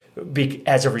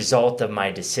as a result of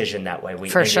my decision that way, we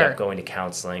ended up going to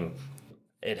counseling.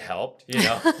 It helped,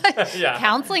 Yeah.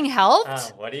 Counseling helped?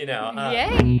 What do you know?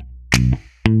 Yay.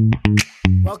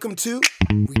 Welcome to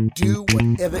We Do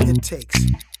Whatever It Takes,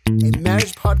 a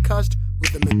marriage podcast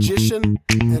with a magician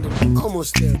and an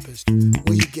almost therapist,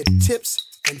 where you get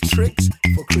tips and tricks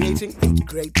for creating a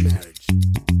great marriage.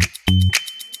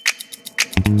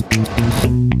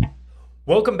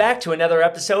 Welcome back to another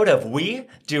episode of We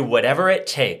Do Whatever It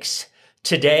Takes.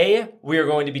 Today, we are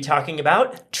going to be talking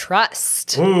about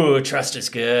trust. Ooh, trust is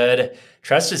good.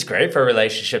 Trust is great for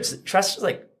relationships. Trust is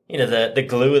like, the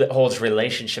glue that holds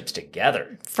relationships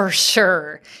together. For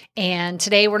sure. And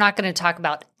today, we're not going to talk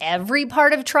about every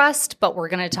part of trust, but we're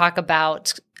going to talk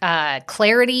about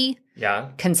clarity,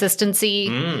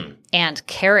 consistency, and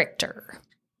character.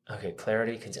 Okay,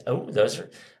 clarity.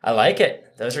 I like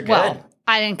it. Those are good. Well,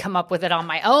 I didn't come up with it on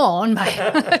my own,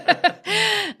 but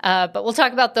we'll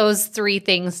talk about those three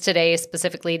things today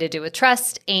specifically to do with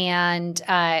trust. And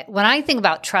when I think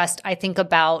about trust, I think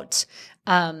about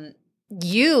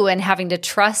you and having to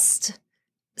trust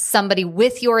somebody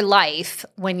with your life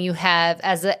when you have,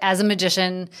 as a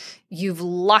magician, you've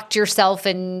locked yourself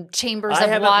in chambers of water.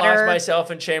 I haven't locked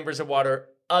myself in chambers of water.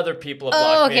 Other people have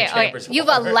locked me in chambers of water. You've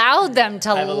allowed them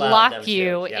to lock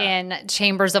you in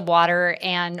chambers of water.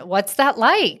 And what's that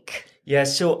like? Yeah,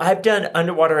 so I've done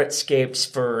underwater escapes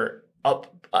for,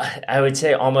 I would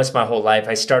say, almost my whole life.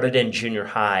 I started in junior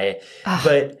high.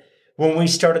 But when we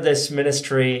started this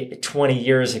ministry 20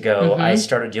 years ago, I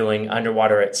started doing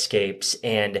underwater escapes.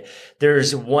 And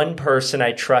there's one person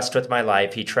I trust with my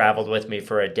life. He traveled with me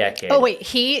for a decade. Oh, wait,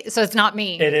 so it's not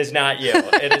me. It is not you.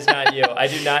 It is not you. I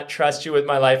do not trust you with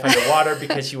my life underwater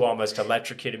because you almost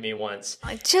electrocuted me once.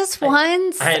 Just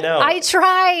once? I know. I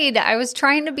tried. I was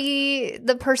trying to be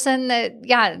the person that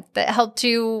helped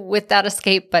you with that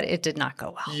escape, but it did not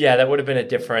go well. Yeah, that would have been a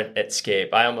different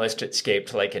escape. I almost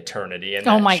escaped like eternity in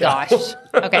that Oh my show. Gosh.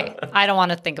 Okay, I don't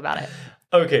want to think about it.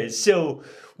 Okay, so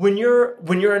when you're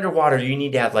underwater, you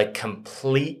need to have like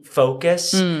complete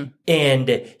focus. And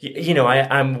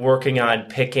I'm working on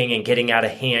picking and getting out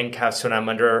of handcuffs when I'm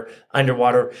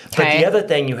underwater. Okay. But the other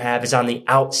thing you have is on the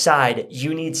outside,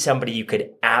 you need somebody you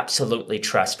could absolutely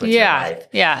trust with your life.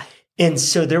 Yeah. And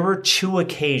so there were two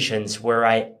occasions where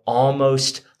I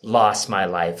almost lost my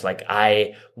life. Like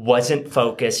I wasn't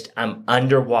focused. I'm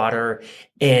underwater,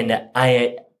 and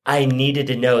I needed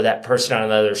to know that person on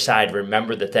the other side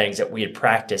remembered the things that we had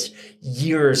practiced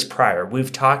years prior.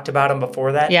 We've talked about them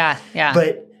before that. Yeah.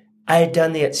 But I had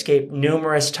done the escape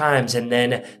numerous times. And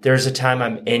then there's a time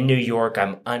I'm in New York.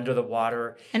 I'm under the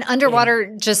water. And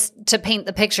underwater, just to paint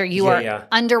the picture, you are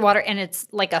underwater, and it's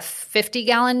like a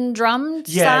 50-gallon drum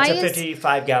size? Yeah, it's a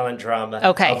 55-gallon drum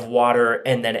of water.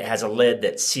 And then it has a lid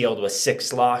that's sealed with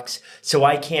 6 locks. So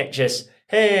I can't just,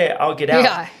 hey, I'll get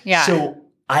out. Yeah. So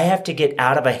I have to get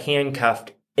out of a handcuff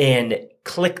and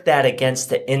click that against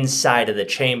the inside of the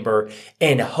chamber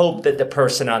and hope that the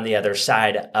person on the other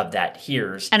side of that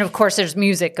hears. And of course, there's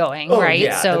music going, right?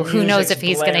 Yeah, so who knows if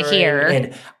he's going to hear?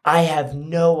 And I have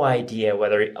no idea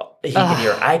whether he can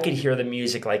hear. I could hear the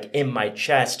music like in my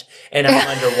chest, and I'm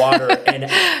underwater, and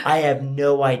I have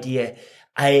no idea.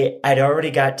 I'd already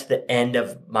got to the end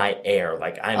of my air.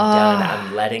 Like, I'm done.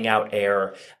 I'm letting out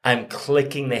air. I'm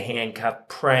clicking the handcuff,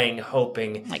 praying,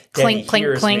 hoping like that clink, he clink,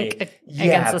 hears clink me.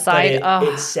 against the side. But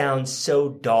it sounds so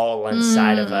dull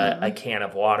inside of a can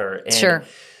of water. And sure.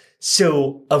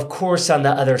 So, of course, on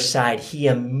the other side, he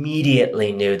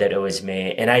immediately knew that it was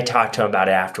me. And I talked to him about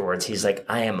it afterwards. He's like,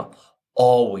 I am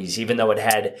always, even though it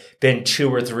had been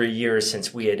 2 or 3 years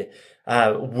since we had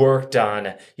worked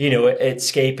on,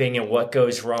 escaping and what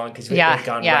goes wrong, because we had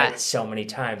gone right so many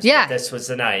times. Yeah. But this was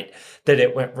the night that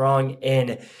it went wrong.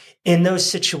 And in those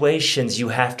situations, you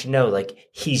have to know, like,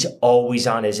 he's always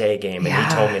on his A game. And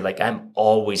he told me, like, I'm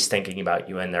always thinking about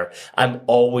you in there. I'm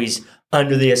always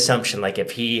under the assumption, like,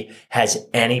 if he has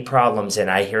any problems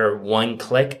and I hear one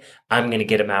click, I'm going to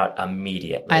get him out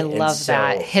immediately. I love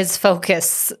that. His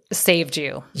focus saved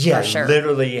you. Yeah, for sure.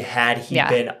 Literally, had he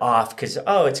been off, because,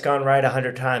 it's gone right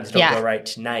 100 times, it'll go right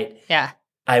tonight. Yeah.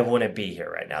 I wouldn't be here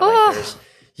right now.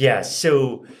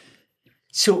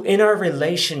 So in our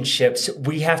relationships,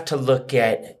 we have to look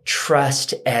at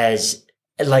trust as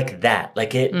like that.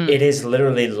 Like it is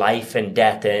literally life and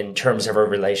death in terms of a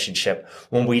relationship.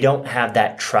 When we don't have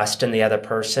that trust in the other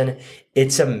person,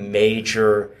 it's a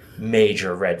major,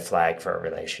 major red flag for a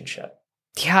relationship.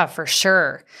 Yeah, for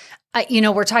sure.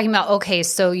 We're talking about, okay,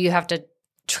 so you have to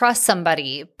trust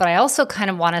somebody, but I also kind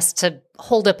of want us to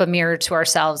hold up a mirror to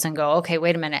ourselves and go, okay,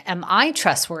 wait a minute. Am I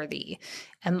trustworthy?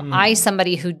 Am I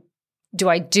somebody who do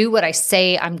I do what I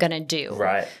say I'm going to do?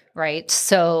 Right. Right.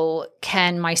 So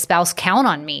can my spouse count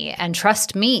on me and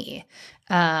trust me?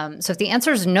 So if the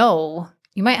answer is no,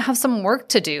 you might have some work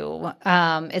to do.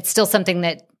 It's still something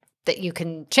that you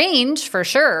can change for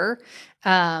sure.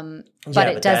 But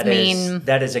it does mean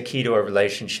that is a key to a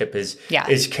relationship is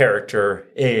character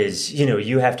is,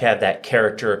 you have to have that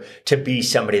character to be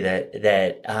somebody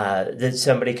that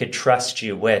somebody could trust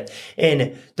you with.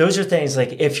 And those are things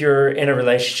like if you're in a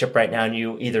relationship right now and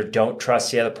you either don't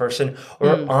trust the other person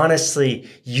or honestly,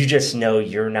 you just know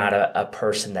you're not a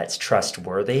person that's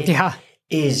trustworthy. Yeah.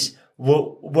 Is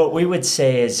what we would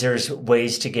say is there's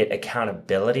ways to get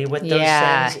accountability with those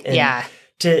things. And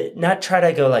to not try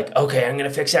to go like, okay, I'm going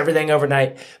to fix everything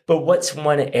overnight. But what's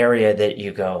one area that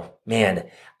you go, man,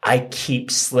 I keep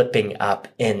slipping up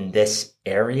in this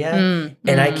area.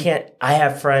 And I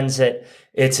have friends that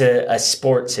it's a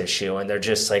sports issue and they're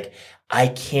just like, I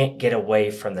can't get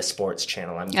away from the sports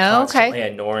channel. I'm constantly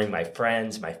ignoring my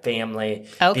friends, my family,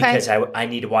 because I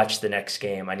need to watch the next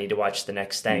game. I need to watch the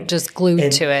next thing. Just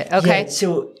glued to it. Okay. Yeah,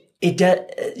 so it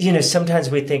does, sometimes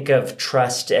we think of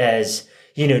trust as,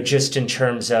 just in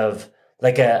terms of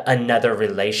like another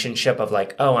relationship of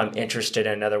like, oh, I'm interested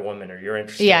in another woman or you're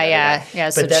interested in another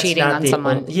woman. So cheating on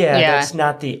someone. That's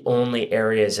not the only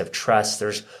areas of trust.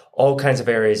 There's all kinds of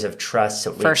areas of trust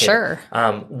that we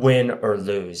can win or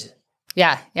lose.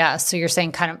 Yeah. So you're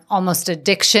saying kind of almost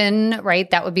addiction, right?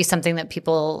 That would be something that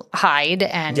people hide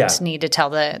and need to tell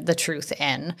the truth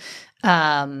in.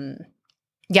 And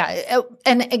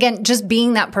again, just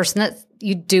being that person that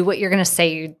you do what you're going to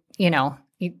say,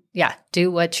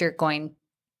 do what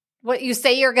you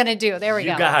say you're going to do. There we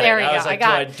go. There we go. I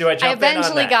got it. I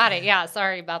eventually got it. Yeah.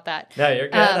 Sorry about that. No, you're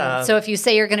good. So if you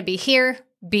say you're going to be here,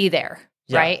 be there,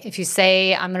 right? If you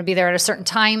say I'm going to be there at a certain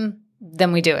time,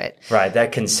 then we do it. Right.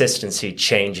 That consistency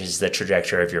changes the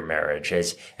trajectory of your marriage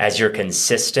as you're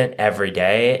consistent every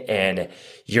day and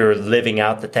you're living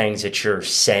out the things that you're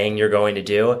saying you're going to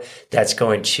do. That's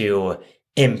going to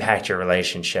impact your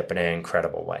relationship in an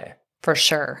incredible way. For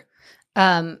sure.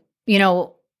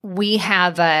 We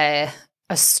have a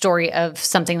story of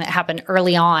something that happened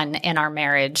early on in our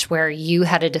marriage where you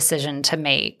had a decision to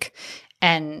make,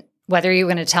 and whether you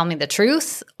were going to tell me the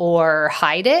truth or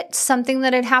hide it, something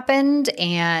that had happened.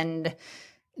 And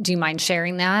do you mind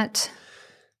sharing that?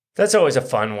 That's always a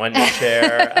fun one to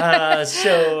share.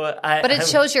 But it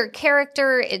shows your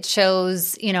character. It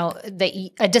shows,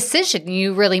 a decision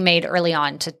you really made early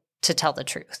on to tell the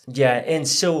truth. Yeah. And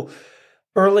so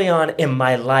early on in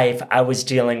my life, I was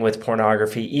dealing with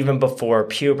pornography. Even before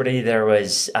puberty, there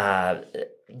was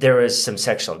some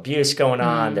sexual abuse going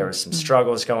on. There was some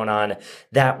struggles going on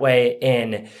that way.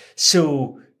 And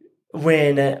so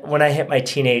when I hit my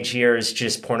teenage years,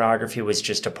 just pornography was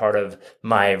just a part of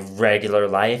my regular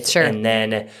life. Sure. And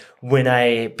then when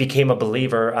I became a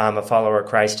believer, a follower of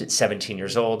Christ at 17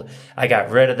 years old, I got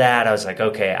rid of that. I was like,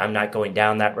 okay, I'm not going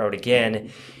down that road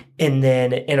again. And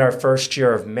then in our first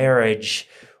year of marriage,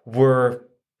 we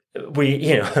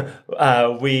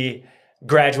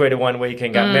graduated one week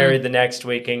and got married the next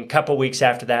week. And a couple weeks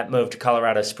after that, moved to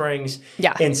Colorado Springs.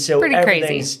 Yeah. And so pretty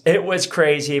crazy. It was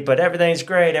crazy, but everything's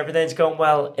great. Everything's going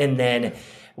well. And then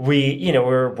we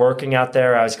were working out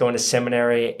there. I was going to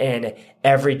seminary, and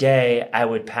every day I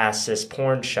would pass this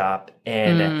porn shop.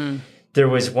 And there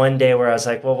was one day where I was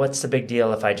like, well, what's the big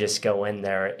deal if I just go in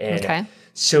there? And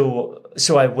so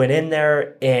I went in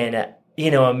there, and,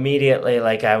 immediately,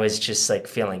 like, I was just like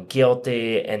feeling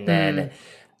guilty, and then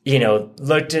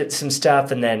looked at some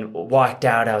stuff and then walked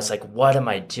out. I was like, what am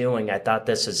I doing? I thought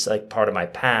this was like part of my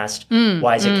past.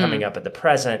 Why is it coming up at the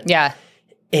present? Yeah.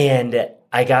 And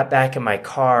I got back in my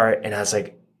car and I was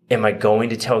like, am I going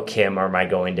to tell Kim or am I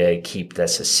going to keep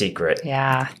this a secret?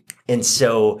 Yeah. And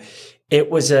so it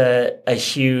was a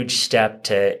huge step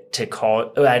to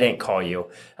call. I didn't call you.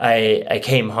 I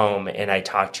came home and I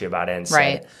talked to you about it and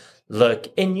said, look,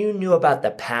 and you knew about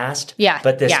the past,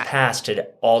 but this past had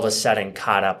all of a sudden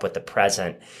caught up with the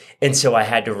present. And so I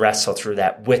had to wrestle through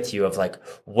that with you of like,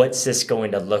 what's this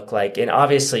going to look like? And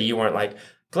obviously you weren't like,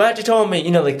 glad you told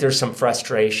me, like there's some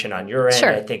frustration on your end.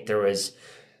 Sure. I think there was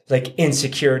like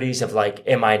insecurities of like,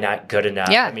 am I not good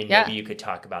enough? Yeah, I mean, maybe you could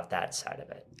talk about that side of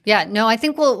it. Yeah, no, I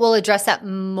think we'll address that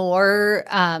more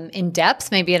in depth,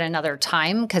 maybe at another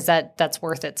time, because that's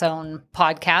worth its own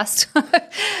podcast.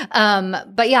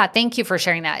 But yeah, thank you for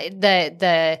sharing that.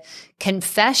 The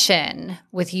confession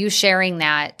with you sharing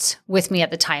that with me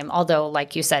at the time, although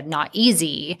like you said, not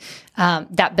easy,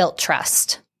 that built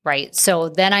trust, right? So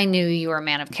then I knew you were a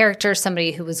man of character,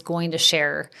 somebody who was going to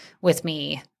share with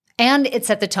me, and it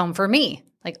set the tone for me.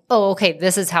 Like, oh, okay,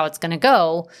 this is how it's going to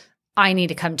go. I need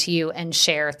to come to you and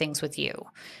share things with you.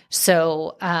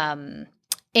 So,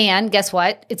 and guess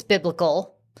what? It's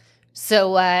biblical.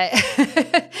 So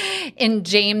in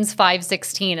James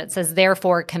 5:16, it says,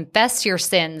 therefore, confess your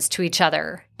sins to each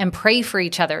other and pray for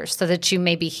each other so that you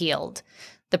may be healed.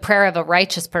 The prayer of a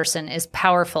righteous person is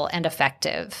powerful and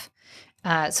effective.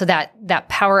 So that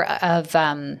power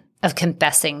of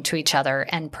confessing to each other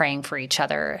and praying for each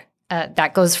other,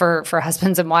 that goes for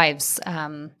husbands and wives.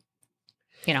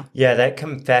 Yeah, that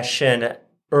confession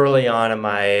early on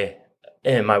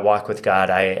in my walk with God,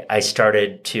 I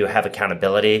started to have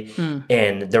accountability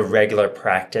in the regular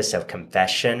practice of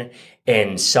confession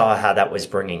and saw how that was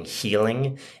bringing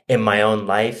healing in my own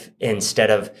life instead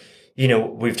of,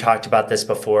 we've talked about this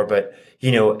before, but,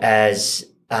 as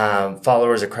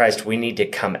followers of Christ, we need to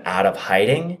come out of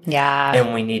hiding. Yeah.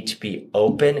 And we need to be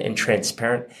open and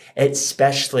transparent,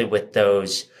 especially with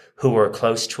those who are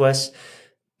close to us.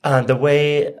 The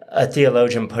way a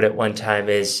theologian put it one time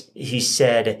is he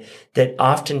said that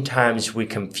oftentimes we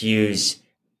confuse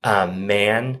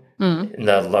man,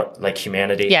 like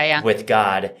humanity, with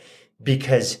God,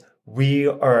 because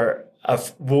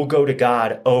we'll go to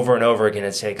God over and over again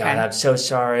and say, God, I'm so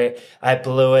sorry. I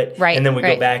blew it. Right, and then we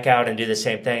go back out and do the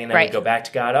same thing. And then we go back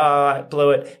to God. Oh, I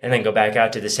blew it. And then go back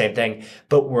out to the same thing.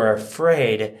 But we're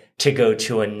afraid to go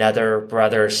to another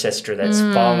brother or sister that's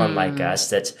fallen like us,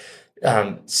 that's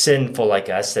sinful like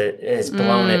us, that has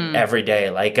blown it every day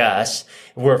like us.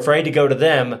 We're afraid to go to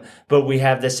them, but we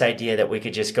have this idea that we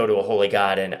could just go to a holy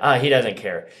God and he doesn't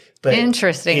care. But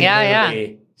interesting. He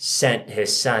literally sent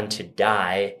his son to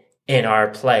die in our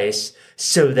place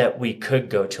so that we could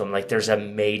go to him. Like there's a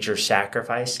major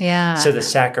sacrifice. Yeah. So the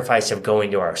sacrifice of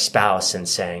going to our spouse and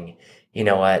saying, you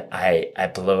know what,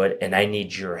 I blew it and I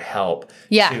need your help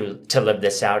to live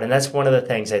this out. And that's one of the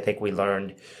things I think we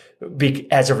learned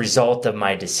as a result of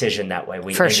my decision that way.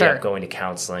 We ended up going to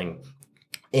counseling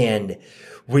and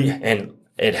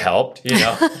it helped,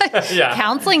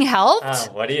 Counseling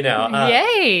helped? What do you know?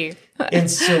 Yay.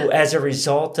 And so as a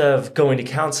result of going to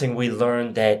counseling, we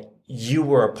learned that you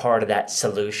were a part of that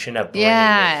solution of bringing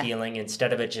the healing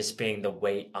instead of it just being the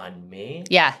weight on me.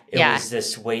 Yeah. It was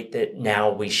this weight that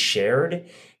now we shared.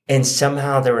 And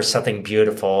somehow there was something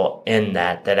beautiful in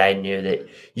that I knew that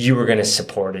you were going to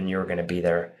support and you were going to be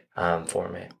there for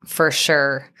me. For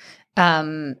sure.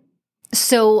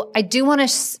 So I do want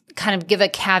to kind of give a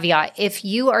caveat. If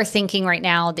you are thinking right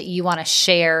now that you want to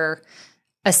share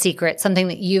a secret, something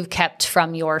that you've kept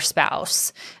from your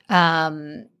spouse,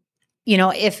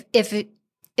 if it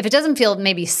doesn't feel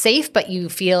maybe safe, but you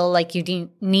feel like you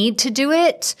need to do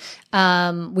it,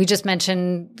 we just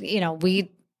mentioned,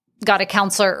 we got a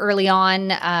counselor early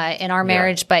on in our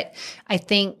marriage, but I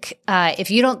think if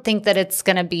you don't think that it's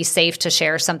going to be safe to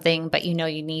share something, but you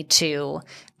need to,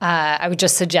 I would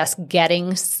just suggest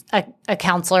getting a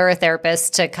counselor, a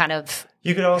therapist to kind of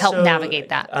you could also help navigate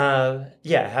that.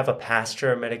 Have a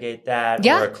pastor mitigate that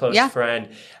or a close friend.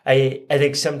 I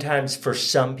think sometimes for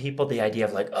some people, the idea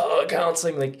of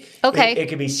counseling, it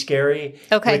could be scary.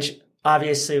 Okay. Which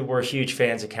obviously we're huge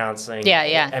fans of counseling.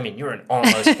 Yeah. I mean, you're an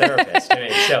almost therapist.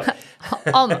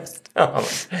 Almost. But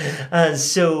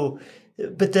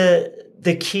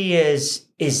the key is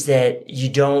that you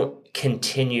don't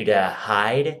continue to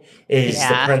hide is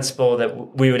the principle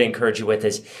that we would encourage you with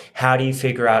is how do you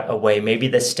figure out a way? Maybe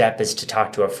the step is to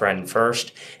talk to a friend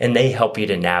first and they help you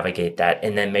to navigate that.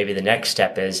 And then maybe the next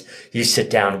step is you sit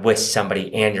down with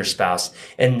somebody and your spouse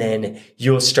and then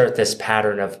you'll start this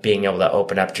pattern of being able to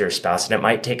open up to your spouse. And it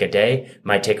might take a day,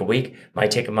 might take a week,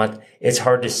 might take a month. It's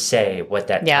hard to say what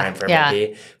that time frame will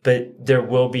be, but there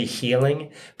will be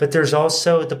healing. But there's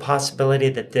also the possibility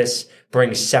that this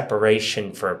brings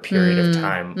separation for a period of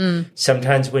time.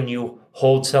 Sometimes when you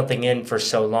hold something in for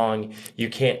so long,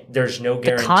 there's no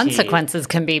guarantee. The consequences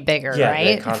can be bigger,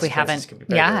 right? If we haven't.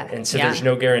 And so there's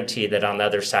no guarantee that on the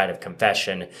other side of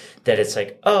confession that it's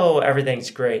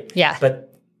everything's great. Yeah.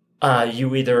 But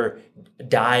you either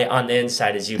die on the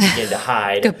inside as you begin to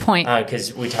hide. Good point.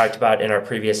 Because we talked about in our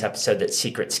previous episode that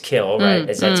secrets kill, right?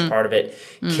 That's part of it,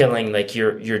 killing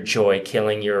your joy,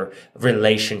 killing your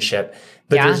relationship.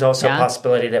 But there's also a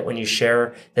possibility that when you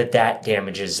share that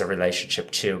damages the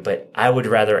relationship too. But I would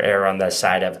rather err on the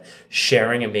side of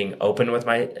sharing and being open with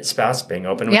my spouse, being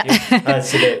open with you,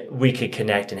 so that we could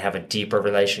connect and have a deeper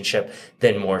relationship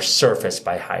than more surface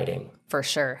by hiding. For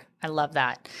sure. I love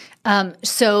that.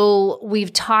 So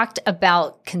we've talked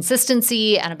about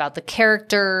consistency and about the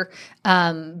character,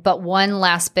 but one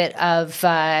last bit of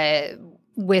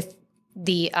with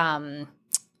the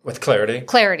with clarity.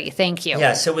 Clarity, thank you.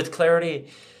 Yeah, so with clarity,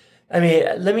 I mean,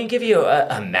 let me give you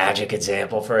a magic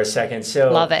example for a second.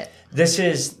 So, love it. This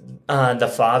is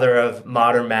the father of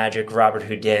modern magic, Robert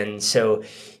Houdin. So,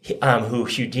 who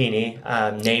Houdini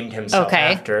named himself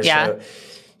after. Yeah. So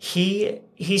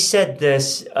he said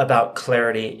this about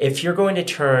clarity. If you're going to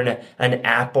turn an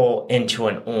apple into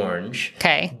an orange,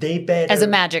 they better, as a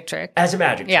magic trick.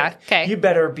 Yeah. Okay. You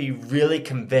better be really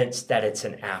convinced that it's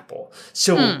an apple.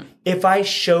 So if I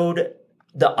showed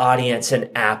the audience an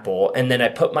apple and then I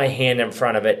put my hand in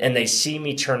front of it and they see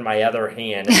me turn my other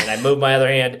hand and I move my other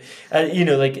hand,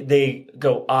 like they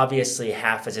go obviously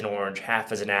half as an orange,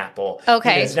 half as an apple.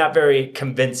 Okay. It's not very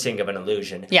convincing of an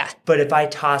illusion. Yeah. But if I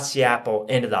toss the apple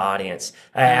into the audience,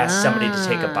 I ask somebody to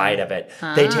take a bite of it.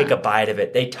 They take a bite of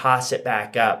it. They toss it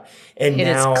back up. And it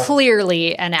now, is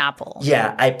clearly an apple.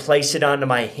 Yeah. I place it onto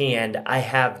my hand. I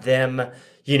have them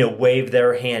wave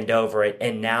their hand over it,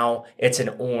 and now it's an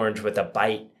orange with a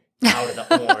bite out of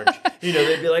the orange.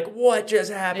 They'd be like, what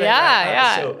just happened?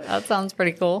 Yeah. So, that sounds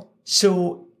pretty cool.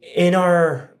 So in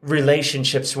our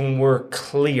relationships, when we're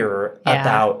clear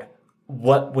about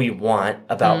what we want,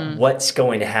 about what's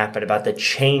going to happen, about the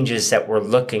changes that we're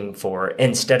looking for,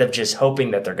 instead of just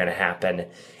hoping that they're going to happen,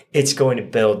 it's going to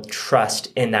build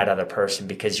trust in that other person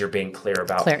because you're being clear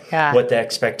about what the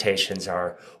expectations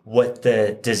are, what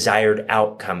the desired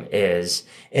outcome is,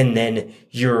 and then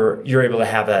you're able to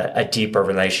have a deeper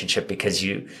relationship because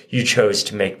you chose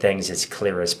to make things as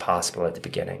clear as possible at the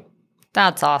beginning.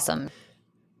 That's awesome.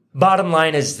 Bottom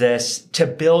line is this: to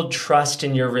build trust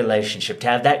in your relationship, to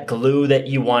have that glue that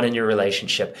you want in your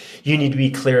relationship, you need to be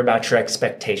clear about your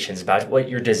expectations, about what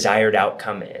your desired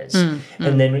outcome is.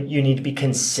 And then you need to be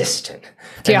consistent.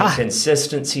 And the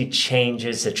consistency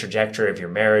changes the trajectory of your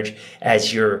marriage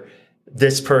as you're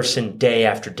this person day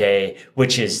after day,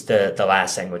 which is the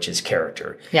last thing, which is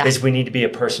character. Is we need to be a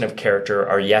person of character.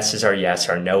 Our yes is our yes,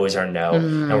 our no is our no,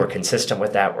 and we're consistent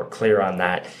with that. We're clear on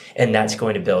that, and that's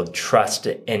going to build trust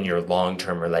in your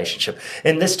long-term relationship.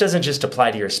 And this doesn't just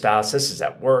apply to your spouse. This is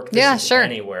at work. This is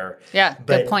anywhere. Yeah,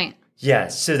 good point. Yeah,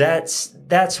 so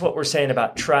that's what we're saying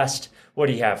about trust. What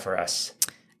do you have for us?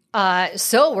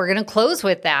 So we're going to close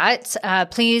with that.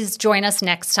 Please join us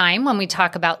next time when we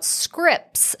talk about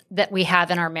scripts that we have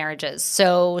in our marriages.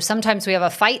 So sometimes we have a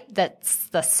fight that's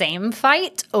the same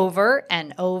fight over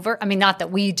and over. I mean, not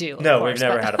that we do. No, we've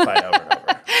never had a fight over and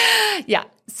over. Yeah.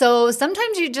 So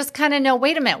sometimes you just kind of know,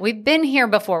 wait a minute, we've been here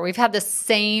before. We've had the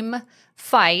same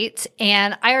fight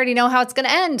and I already know how it's going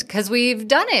to end because we've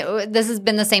done it. This has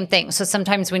been the same thing. So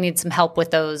sometimes we need some help with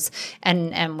those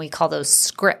and we call those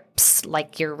scripts,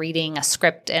 like you're reading a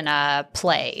script in a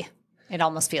play. It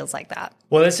almost feels like that.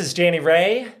 Well, this is Danny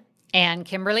Ray. And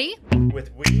Kimberly.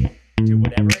 With We Do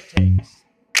Whatever It Takes.